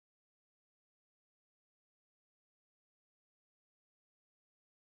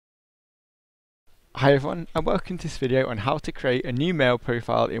Hi everyone, and welcome to this video on how to create a new mail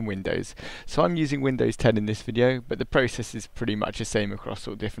profile in Windows. So I'm using Windows 10 in this video, but the process is pretty much the same across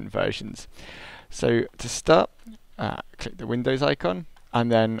all different versions. So to start, click the Windows icon,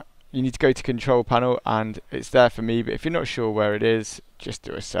 and then you need to go to Control Panel, and it's there for me, but if you're not sure where it is, just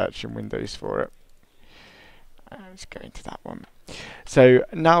do a search in Windows for it. Let's go into that one. So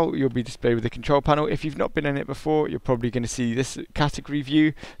now you'll be displayed with the control panel. If you've not been in it before, you're probably going to see this category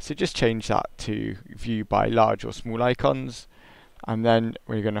view. So just change that to view by large or small icons. And then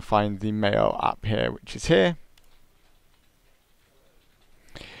we're going to find the mail app here, which is here.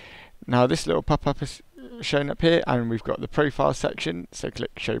 Now this little pop-up is shown up here, and we've got the profile section. So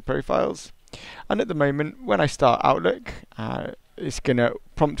click show profiles. And at the moment, when I start Outlook, it's going to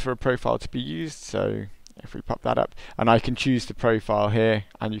prompt for a profile to be used. So if we pop that up, and I can choose the profile here,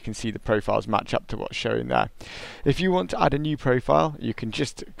 and you can see the profiles match up to what's shown there. If you want to add a new profile, you can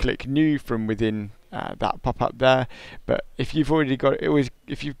just click new from within that pop-up there. But if you've already got it,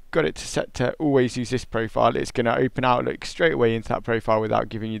 if you've got it to set to always use this profile, it's going to open Outlook straight away into that profile without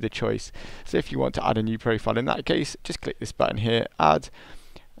giving you the choice. So if you want to add a new profile in that case, just click this button here, add,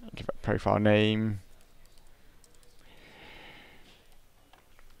 give it a profile name.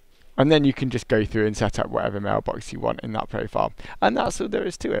 And then you can just go through and set up whatever mailbox you want in that profile. And that's all there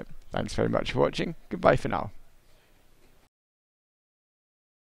is to it. Thanks very much for watching. Goodbye for now.